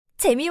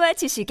재미와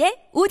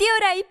지식의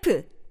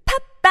오디오라이프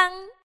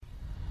팝빵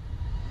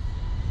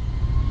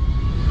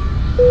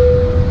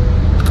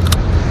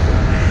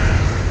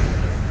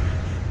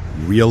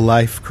Real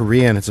Life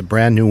Korean. It's a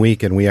brand new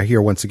week, and we are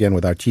here once again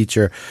with our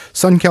teacher,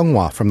 Sun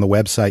Kyunghwa, from the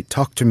website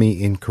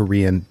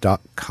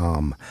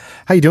talktomeinkorean.com.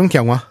 How you doing,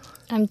 Kyunghwa?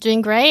 I'm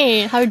doing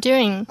great. How are you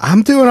doing?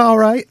 I'm doing all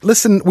right.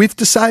 Listen, we've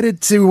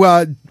decided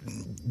to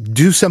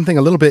do something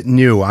a little bit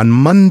new. On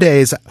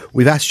Mondays,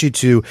 we've asked you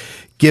to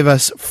give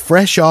us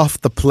fresh off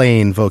the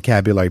plane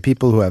vocabulary,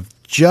 people who have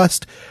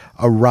just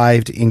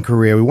arrived in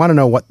Korea. We want to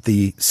know what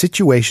the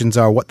situations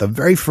are, what the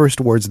very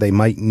first words they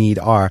might need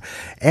are,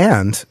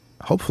 and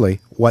hopefully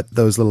what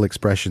those little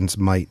expressions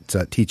might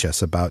teach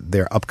us about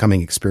their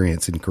upcoming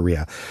experience in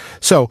Korea.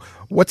 So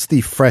what's the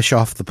fresh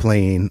off the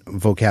plane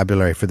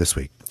vocabulary for this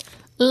week?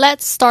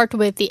 Let's start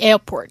with the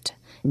airport.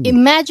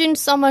 Imagine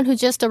someone who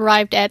just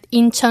arrived at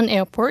Incheon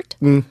Airport.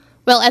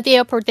 Well, at the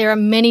airport, there are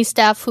many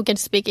staff who can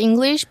speak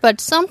English, but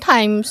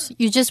sometimes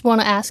you just want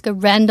to ask a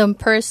random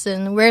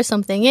person where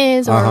something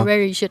is or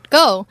where you should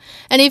go.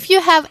 And if you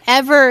have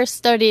ever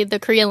studied the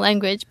Korean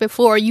language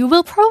before, you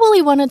will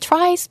probably want to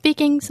try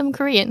speaking some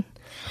Korean.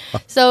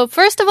 So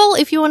first of all,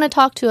 if you want to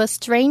talk to a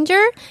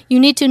stranger, you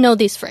need to know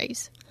this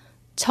phrase.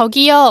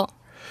 저기요.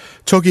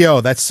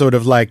 Tokyo, that's sort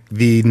of like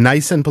the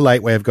nice and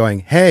polite way of going,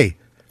 hey,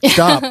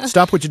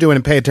 stop what you're doing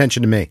and pay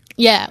attention to me.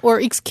 Yeah,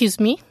 or excuse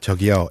me.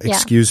 Tokyo,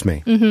 excuse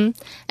me. And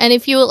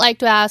if you would like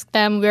to ask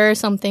them where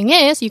something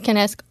is, you can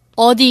ask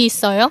어디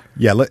있어요?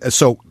 Yeah,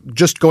 so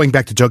just going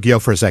back to Tokyo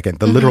for a second,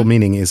 the literal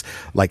meaning is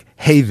like,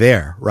 hey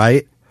there,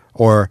 right?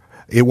 Or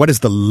what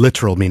is the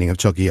literal meaning of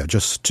Tokyo?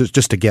 Just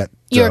to get...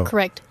 You're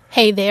correct.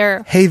 Hey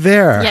there. Hey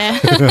there.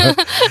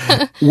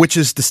 Yeah. Which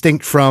is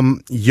distinct from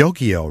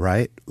Yogyo,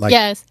 right? Like,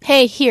 yes.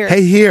 Hey here.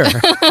 hey here.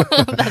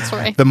 That's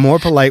right. The more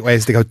polite way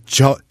is to go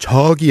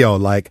Jogyo,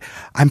 like,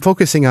 I'm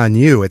focusing on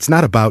you. It's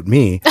not about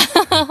me.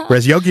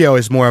 Whereas Yogyo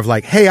is more of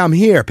like, hey, I'm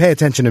here. Pay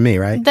attention to me,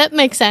 right? That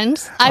makes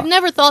sense. I've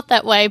never thought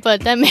that way,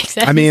 but that makes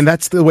sense. I mean,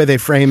 that's the way they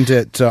framed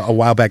it a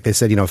while back. They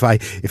said, if I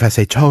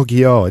say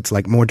Jogyo, it's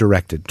like more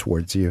directed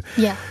towards you.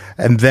 Yeah.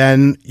 And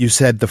then you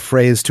said the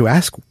phrase to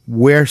ask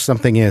where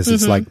something is.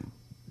 It's like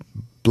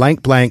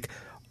blank blank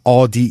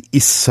어디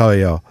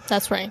있어요.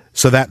 That's right.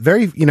 So that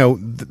very,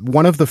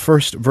 one of the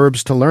first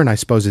verbs to learn, I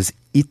suppose, is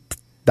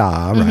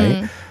있다,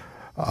 right?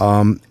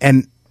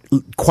 And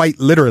quite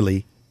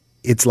literally,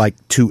 it's like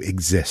to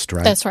exist,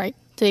 right? That's right.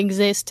 To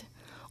exist.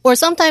 Or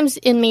sometimes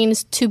it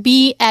means to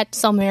be at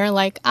somewhere,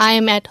 like I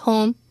am at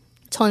home.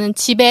 저는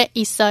집에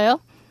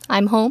있어요.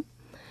 I'm home.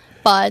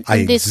 But I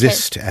in this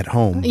exist at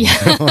home.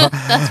 Yeah,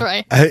 that's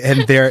right.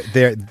 And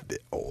they're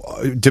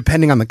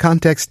depending on the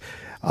context,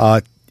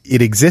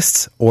 it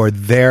exists or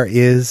there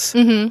is,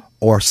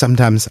 or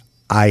sometimes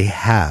I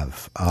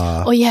have.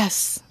 Oh,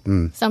 yes.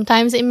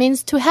 Sometimes it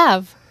means to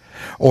have.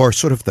 Or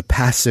sort of the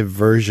passive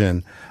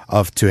version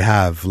of to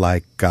have,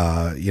 like,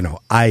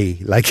 I,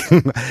 like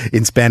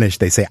in Spanish,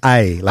 they say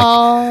I, like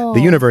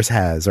the universe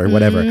has or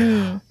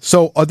whatever.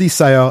 So, 어디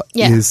있어요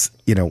is,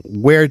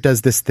 where does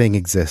this thing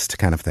exist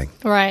kind of thing.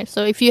 Right.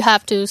 So if you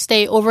have to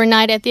stay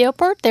overnight at the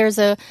airport, there's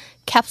a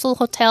capsule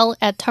hotel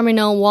at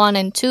Terminal 1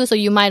 and 2, so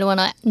you might want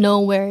to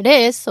know where it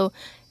is. So,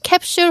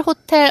 capsule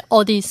hotel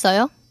어디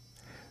있어요?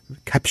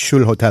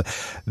 Capsule hotel.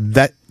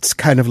 That's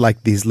kind of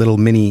like these little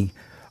mini...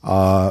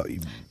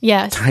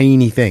 yes.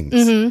 tiny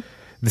things.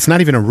 It's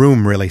not even a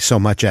room really so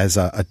much as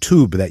a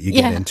tube that you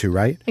get into,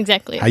 right?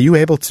 Exactly. Are you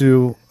able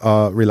to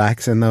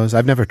relax in those?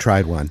 I've never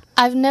tried one.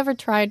 I've never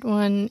tried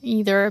one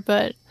either,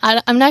 but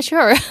I'm not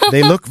sure.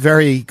 They look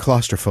very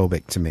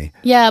claustrophobic to me.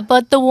 Yeah,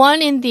 but the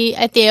one at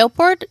the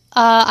airport,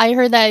 I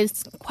heard that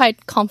it's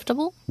quite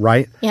comfortable.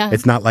 Right? Yeah.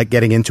 It's not like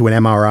getting into an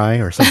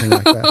MRI or something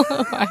like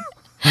that.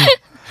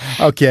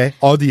 Okay,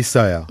 어디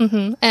있어요?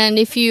 And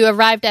if you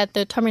arrived at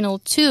the Terminal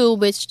 2,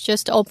 which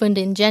just opened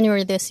in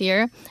January this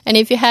year, and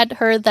if you had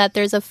heard that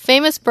there's a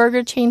famous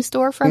burger chain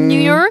store from New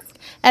York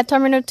at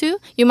Terminal 2,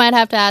 you might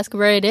have to ask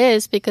where it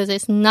is because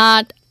it's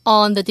not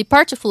on the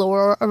departure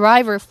floor or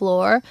arrival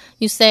floor.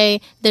 You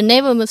say the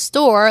name of the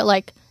store,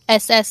 like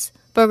SS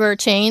Burger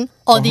Chain,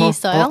 어디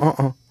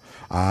있어요?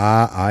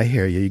 I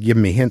hear you. You're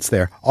giving me hints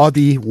there.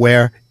 어디,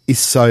 where,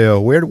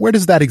 있어요. Where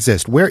does that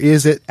exist? Where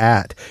is it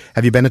at?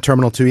 Have you been to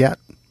Terminal 2 yet?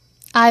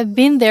 I've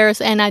been there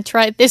and I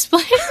tried this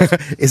place.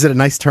 Is it a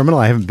nice terminal?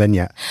 I haven't been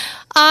yet.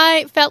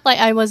 I felt like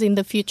I was in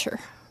the future.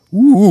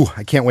 Ooh,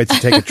 I can't wait to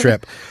take a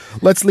trip.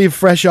 Let's leave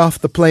fresh off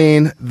the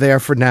plane there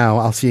for now.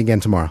 I'll see you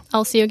again tomorrow.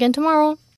 I'll see you again tomorrow.